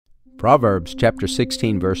Proverbs chapter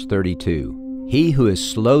 16, verse 32. He who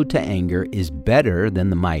is slow to anger is better than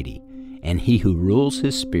the mighty, and he who rules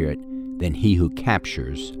his spirit than he who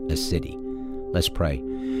captures a city. Let's pray.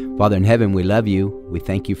 Father in heaven, we love you. We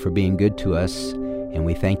thank you for being good to us. And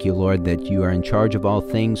we thank you, Lord, that you are in charge of all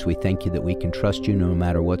things. We thank you that we can trust you no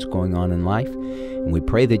matter what's going on in life. And we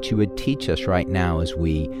pray that you would teach us right now as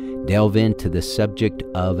we delve into the subject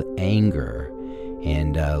of anger.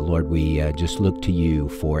 And Lord, we just look to you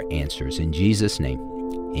for answers. In Jesus' name,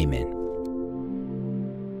 amen.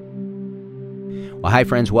 Well, hi,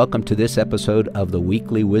 friends. Welcome to this episode of the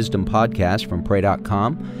Weekly Wisdom Podcast from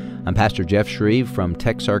Pray.com. I'm Pastor Jeff Shreve from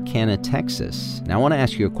Texarkana, Texas. Now, I want to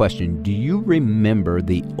ask you a question. Do you remember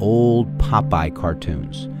the old Popeye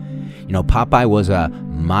cartoons? You know, Popeye was a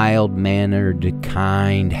mild-mannered,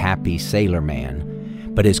 kind, happy sailor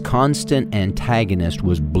man, but his constant antagonist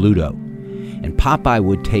was Bluto. And Popeye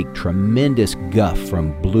would take tremendous guff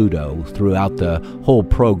from Bluto throughout the whole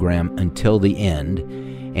program until the end,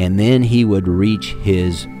 and then he would reach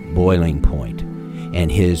his boiling point.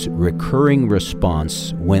 And his recurring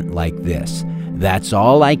response went like this: "That's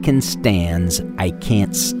all I can stands, I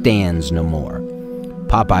can't stands no more."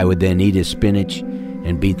 Popeye would then eat his spinach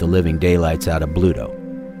and beat the living daylights out of Bluto.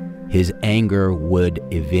 His anger would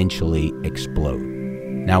eventually explode.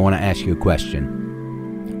 Now I want to ask you a question.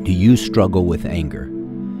 Do you struggle with anger?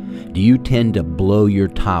 Do you tend to blow your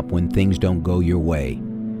top when things don't go your way?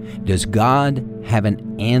 Does God have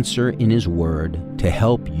an answer in His Word to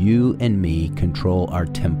help you and me control our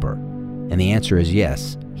temper? And the answer is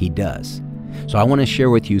yes, He does. So I want to share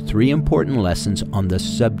with you 3 important lessons on the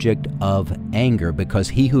subject of anger, because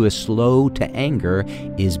he who is slow to anger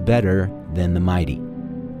is better than the mighty.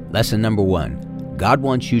 Lesson number 1, God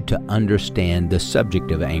wants you to understand the subject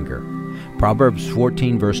of anger. Proverbs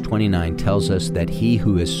 14 verse 29 tells us that he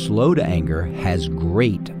who is slow to anger has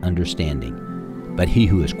great understanding, but he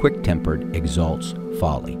who is quick-tempered exalts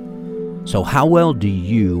folly. So how well do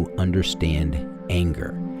you understand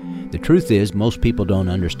anger? The truth is, most people don't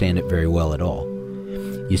understand it very well at all.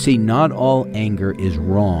 You see, not all anger is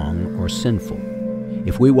wrong or sinful.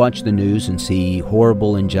 If we watch the news and see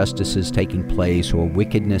horrible injustices taking place or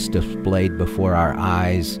wickedness displayed before our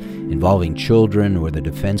eyes involving children or the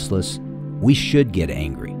defenseless, we should get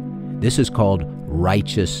angry. This is called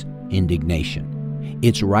righteous indignation.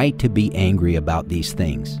 It's right to be angry about these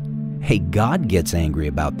things. Hey, God gets angry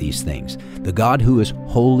about these things. The God who is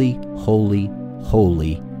holy, holy,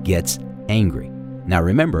 holy gets angry. Now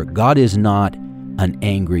remember, God is not an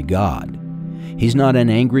angry God. He's not an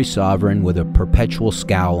angry sovereign with a perpetual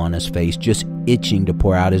scowl on his face, just itching to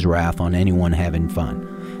pour out his wrath on anyone having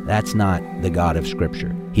fun. That's not the God of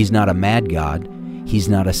Scripture. He's not a mad God. He's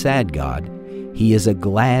not a sad God. He is a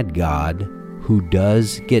glad God who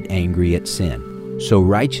does get angry at sin. So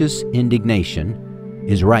righteous indignation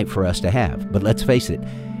is right for us to have. But let's face it,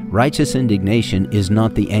 righteous indignation is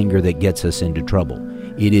not the anger that gets us into trouble.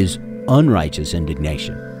 It is unrighteous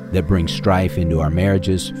indignation that brings strife into our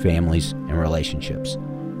marriages, families, and relationships.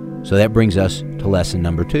 So that brings us to lesson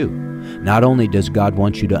number 2. Not only does God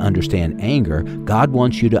want you to understand anger, God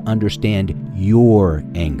wants you to understand your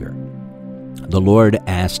anger. The Lord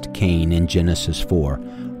asked Cain in Genesis 4,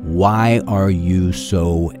 "Why are you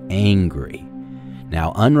so angry?"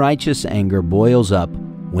 Now, unrighteous anger boils up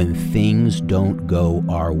when things don't go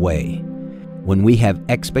our way, when we have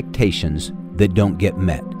expectations that don't get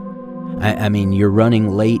met. I mean, you're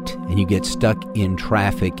running late and you get stuck in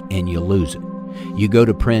traffic and you lose it. You go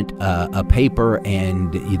to print a paper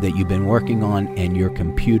that you've been working on and your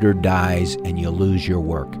computer dies and you lose your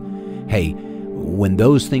work. Hey, when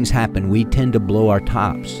those things happen, we tend to blow our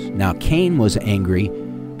tops. Now, Cain was angry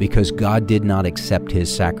because God did not accept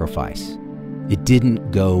his sacrifice. It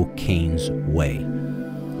didn't go Cain's way.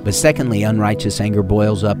 But secondly, unrighteous anger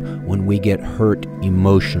boils up when we get hurt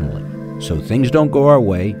emotionally. So things don't go our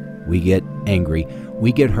way, we get angry.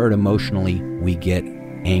 We get hurt emotionally, we get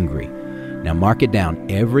angry. Now mark it down,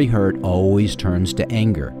 every hurt always turns to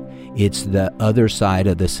anger. It's the other side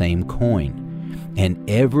of the same coin. And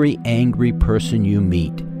every angry person you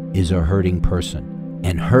meet is a hurting person.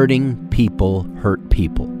 And hurting people hurt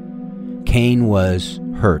people. Cain was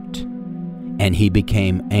hurt, and he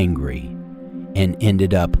became angry and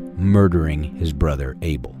ended up murdering his brother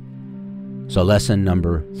Abel. So lesson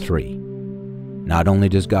number 3. Not only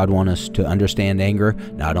does God want us to understand anger,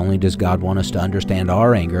 not only does God want us to understand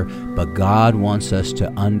our anger, but God wants us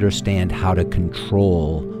to understand how to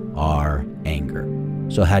control our anger.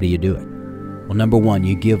 So how do you do it? Well, number 1,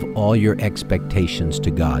 you give all your expectations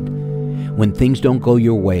to God. When things don't go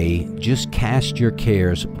your way, just cast your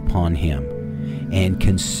cares upon Him. and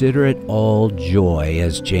consider it all joy,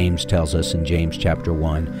 as James tells us in James chapter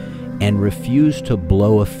 1, and refuse to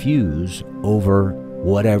blow a fuse over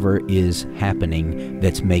whatever is happening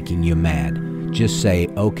that's making you mad. Just say,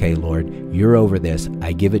 okay, Lord, you're over this.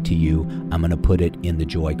 I give it to you. I'm going to put it in the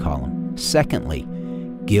joy column. Secondly,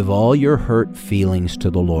 give all your hurt feelings to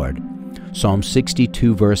the Lord. Psalm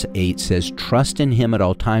 62 verse 8 says, "Trust in him at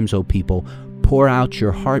all times, O people. Pour out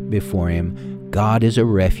your heart before him. God is a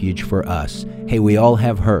refuge for us." Hey, we all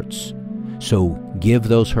have hurts. So give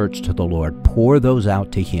those hurts to the Lord. Pour those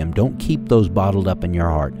out to him. Don't keep those bottled up in your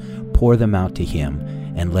heart. Pour them out to him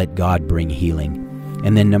and let God bring healing.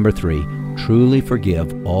 And then number 3, truly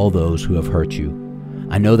forgive all those who have hurt you.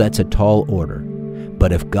 I know that's a tall order,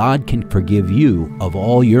 but if God can forgive you of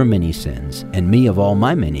all your many sins and me of all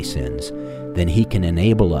my many sins, then he can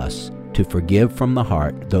enable us to forgive from the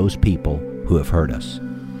heart those people who have hurt us.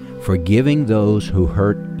 Forgiving those who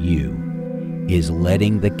hurt you is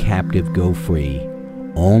letting the captive go free,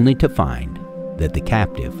 only to find that the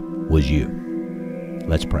captive was you.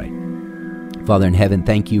 Let's pray. Father in heaven,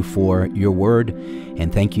 thank you for your word,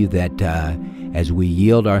 and thank you that as we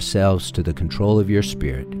yield ourselves to the control of your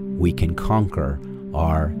Spirit, we can conquer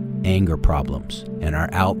our anger problems and our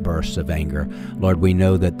outbursts of anger. Lord, we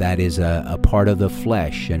know that that is a part of the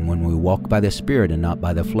flesh, and when we walk by the Spirit and not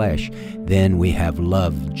by the flesh, then we have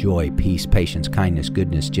love, joy, peace, patience, kindness,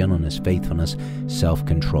 goodness, gentleness, faithfulness,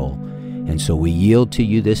 self-control. And so we yield to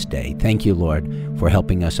you this day. Thank you, Lord, for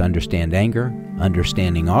helping us understand anger,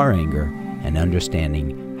 understanding our anger, and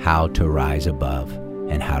understanding how to rise above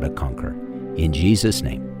and how to conquer. In Jesus'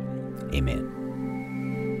 name, amen.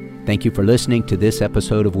 Thank you for listening to this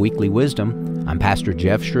episode of Weekly Wisdom. I'm Pastor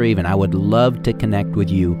Jeff Shreve, and I would love to connect with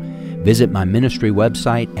you. Visit my ministry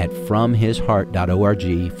website at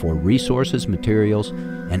fromhisheart.org for resources, materials,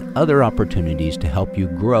 and other opportunities to help you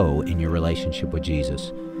grow in your relationship with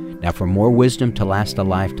Jesus. Now, for more wisdom to last a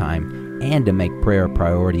lifetime and to make prayer a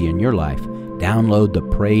priority in your life, download the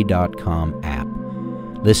Pray.com app.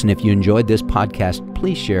 Listen, if you enjoyed this podcast,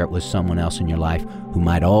 please share it with someone else in your life who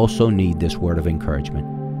might also need this word of encouragement.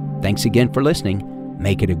 Thanks again for listening.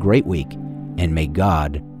 Make it a great week, and may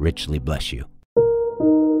God richly bless you.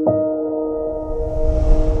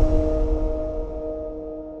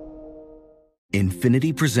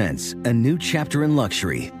 Infiniti presents a new chapter in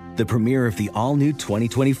luxury, the premiere of the all-new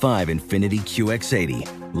 2025 Infiniti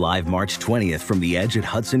QX80, live March 20th from the Edge at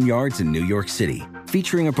Hudson Yards in New York City,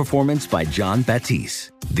 featuring a performance by Jon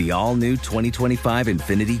Batiste. The all-new 2025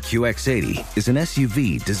 Infiniti QX80 is an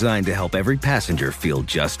SUV designed to help every passenger feel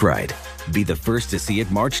just right. Be the first to see it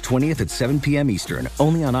March 20th at 7 p.m. Eastern,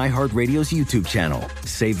 only on iHeartRadio's YouTube channel.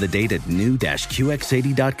 Save the date at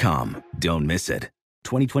new-QX80.com. Don't miss it.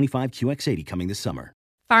 2025 QX80 coming this summer.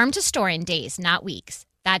 Farm to store in days, not weeks.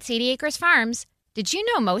 That's 80 Acres Farms. Did you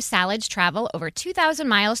know most salads travel over 2,000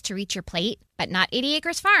 miles to reach your plate? But not 80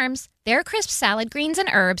 Acres Farms. Their crisp salad greens and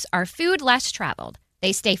herbs are food less traveled.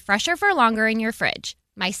 They stay fresher for longer in your fridge.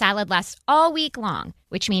 My salad lasts all week long,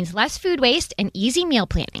 which means less food waste and easy meal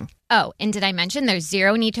planning. Oh, and did I mention there's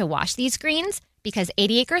zero need to wash these greens? Because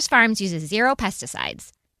 80 Acres Farms uses zero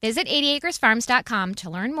pesticides. Visit 80acresfarms.com to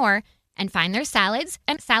learn more and find their salads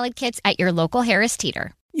and salad kits at your local Harris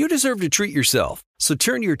Teeter. You deserve to treat yourself, so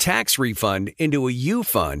turn your tax refund into a U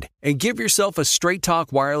fund and give yourself a Straight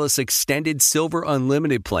Talk Wireless Extended Silver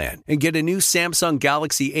Unlimited plan and get a new Samsung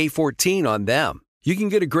Galaxy A14 on them. You can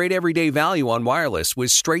get a great everyday value on wireless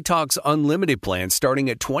with Straight Talk's Unlimited plan starting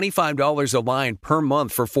at $25 a line per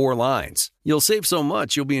month for 4 lines. You'll save so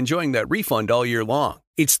much you'll be enjoying that refund all year long.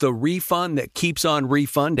 It's the refund that keeps on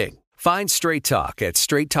refunding. Find Straight Talk at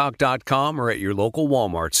straighttalk.com or at your local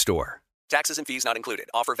Walmart store. Taxes and fees not included.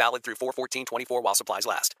 Offer valid through 4/14/24 while supplies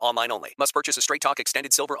last. Online only. Must purchase a Straight Talk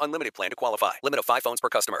Extended Silver Unlimited plan to qualify. Limit of 5 phones per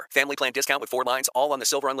customer. Family plan discount with 4 lines, all on the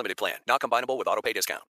Silver Unlimited plan. Not combinable with autopay discount.